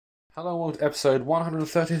Hello, world, episode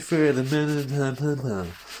 133 of the...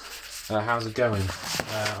 how's it going?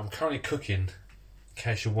 I'm currently cooking, in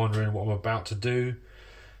case you're wondering what I'm about to do.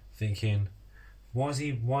 Thinking, why is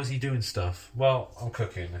he doing stuff? Well, I'm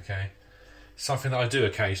cooking, okay? Something that I do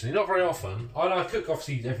occasionally, not very often. I cook,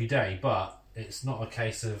 obviously, every day, but it's not a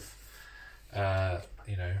case of,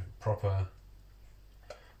 proper,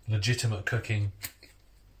 legitimate cooking.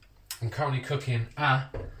 I'm currently cooking a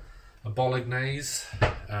bolognese.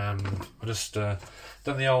 I just done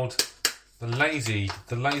the lazy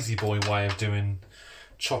boy way of doing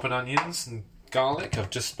chopping onions and garlic. I've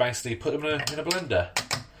just basically put them in a blender,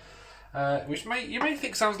 which you may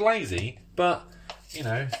think sounds lazy, but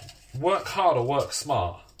work hard or work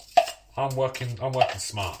smart. I'm working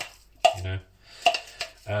smart,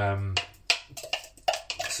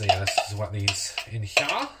 So yeah, let's just whack these in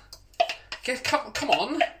here. Come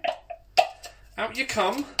on, out you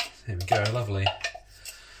come. Here we go, lovely.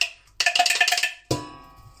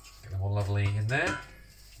 Get them all lovely in there.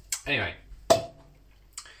 Anyway,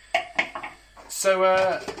 so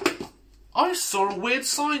I saw a weird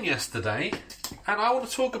sign yesterday, and I want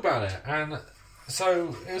to talk about it. And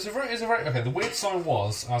so it was a very okay. The weird sign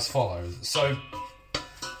was as follows. So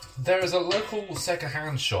there is a local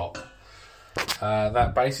second-hand shop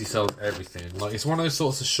that basically sells everything. Like, it's one of those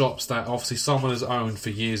sorts of shops that obviously someone has owned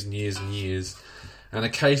for years and years and years. And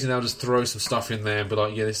occasionally they'll just throw some stuff in there and be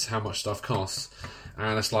like, yeah, this is how much stuff costs.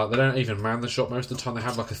 And it's like, they don't even man the shop most of the time. They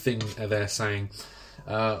have like a thing there saying,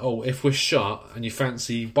 if we're shut and you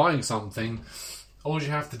fancy buying something, all you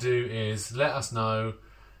have to do is let us know,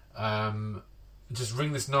 just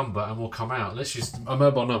ring this number and we'll come out. Let's just, a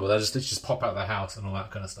mobile number, they just pop out of their house and all that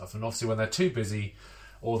kind of stuff. And obviously when they're too busy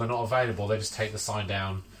or they're not available, they just take the sign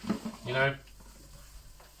down,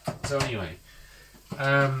 So anyway,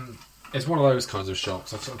 it's one of those kinds of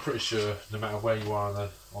shops. I'm pretty sure no matter where you are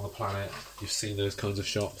on the planet, you've seen those kinds of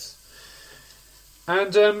shops.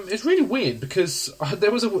 And it's really weird because I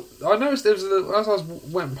noticed as I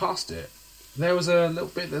went past it, there was a little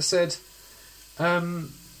bit that said,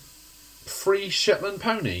 free Shetland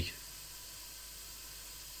pony.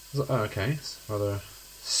 I was like, oh, okay, it's a rather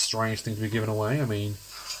strange thing to be given away. I mean,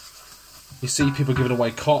 you see people giving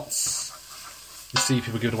away cots, you see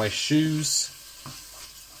people giving away shoes,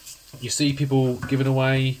 you see people giving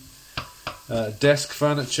away desk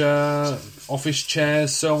furniture, office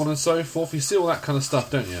chairs, so on and so forth. You see all that kind of stuff,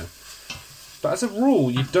 don't you? But as a rule,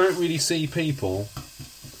 you don't really see people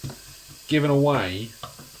giving away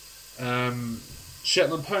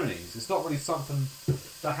Shetland ponies. It's not really something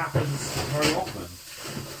that happens very often.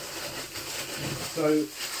 So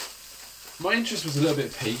my interest was a little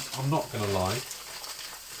bit piqued, I'm not going to lie.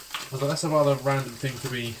 I thought that's a rather random thing to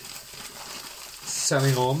be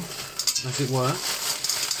selling on, as it were.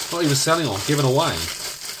 Not even selling on, giving away.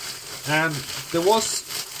 And there was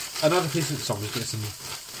another piece of... Sorry, I'm just getting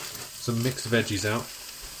some mixed veggies out.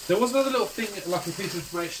 There was another little thing, like a piece of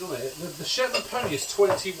information on it. The Shetland pony is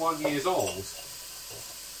 21 years old.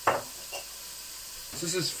 So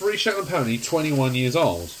this is free Shetland pony, 21 years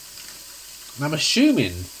old. And I'm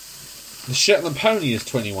assuming the Shetland pony is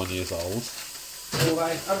 21 years old, or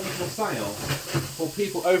they only for sale for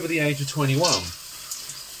people over the age of 21.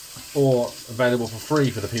 Or available for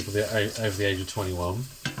free for the people that are over the age of 21.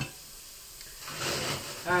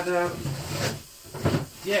 And,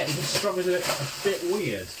 it just struck me as a bit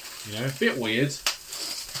weird. A bit weird.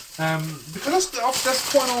 Because that's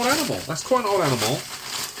quite an old animal. That's quite an old animal.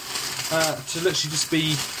 To literally just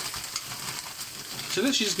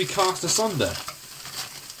be cast asunder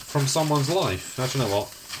from someone's life. Now, do you know what?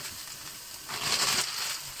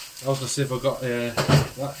 I was going to see if I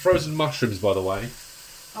got frozen mushrooms, by the way.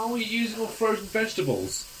 Oh, you're using all frozen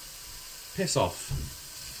vegetables. Piss off.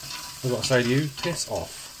 I've got to say to you, piss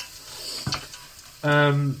off.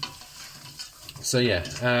 So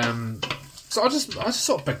I just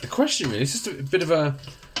sort of begged the question, really. It's just a bit of a...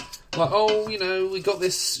 we got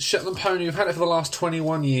this Shetland pony, we've had it for the last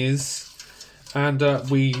 21 years, and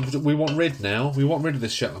we want rid now. We want rid of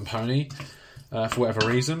this Shetland pony, for whatever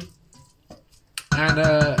reason.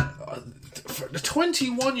 And for a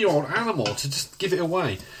 21-year-old animal to just give it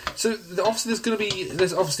away. So obviously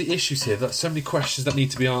there's obviously issues here. There's so many questions that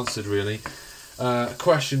need to be answered, really.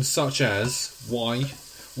 Questions such as why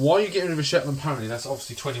are you getting rid of a Shetland pony that's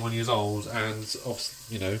obviously 21 years old, and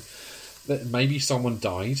obviously, maybe someone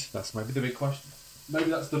died. That's maybe the big question. Maybe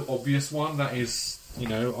that's the obvious one that is,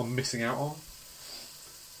 I'm missing out on.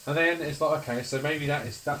 And then it's like, okay, so maybe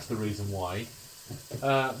that's the reason why.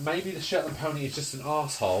 Maybe the Shetland pony is just an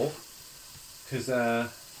arsehole. Because,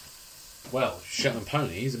 Shetland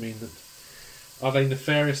ponies, I mean, are they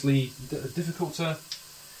nefariously difficult to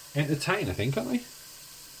entertain, I think, aren't they?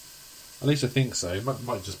 At least I think so. It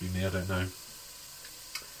might just be me, I don't know.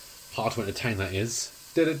 Hard to entertain, that is.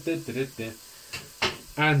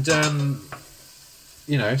 And,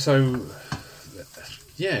 you know, so,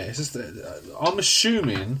 yeah, it's just, I'm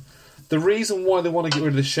assuming the reason why they want to get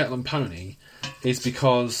rid of the Shetland pony is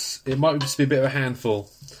because it might just be a bit of a handful.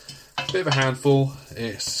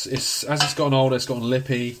 It's as it's gotten older, it's gotten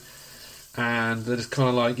lippy, and they're just kind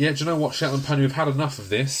of like, yeah, do you know what, Shetland pony, we've had enough of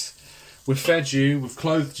this. We've fed you, we've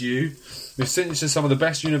clothed you, we've sent you to some of the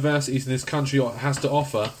best universities in this country has to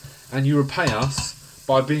offer, and you repay us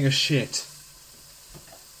by being a shit.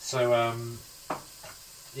 So,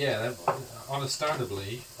 yeah,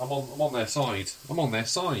 understandably, I'm on their side. But what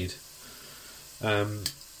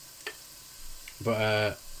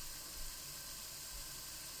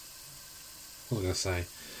was I going to say?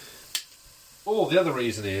 Oh, the other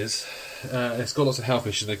reason is it's got lots of health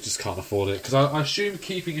issues. They just can't afford it, because I assume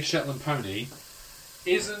keeping a Shetland pony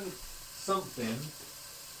isn't something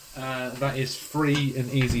that is free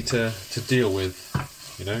and easy to deal with,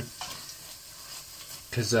 you know,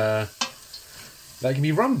 because they can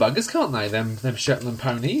be rum buggers, can't they? Them Shetland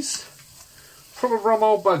ponies, proper rum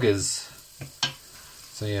old buggers.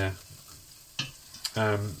 So yeah,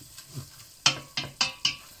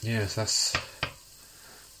 yes, that's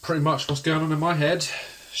pretty much what's going on in my head.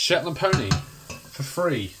 Shetland pony for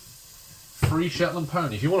free Shetland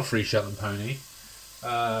pony. If you want a free Shetland pony,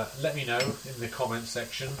 let me know in the comment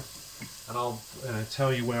section, and I'll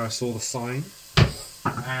tell you where I saw the sign,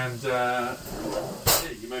 and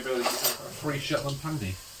you may be able to get a free Shetland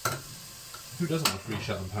pony. Who doesn't want a free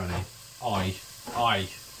Shetland pony?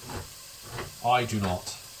 I do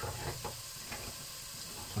not.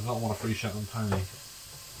 I don't want a free Shetland pony.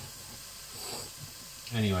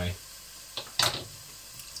 Anyway.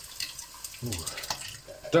 Ooh.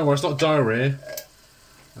 Don't worry, it's not diarrhea.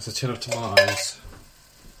 That's a tin of tomatoes.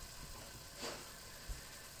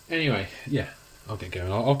 Anyway, yeah, I'll get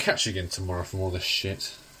going. I'll catch you again tomorrow for more of this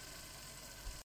shit.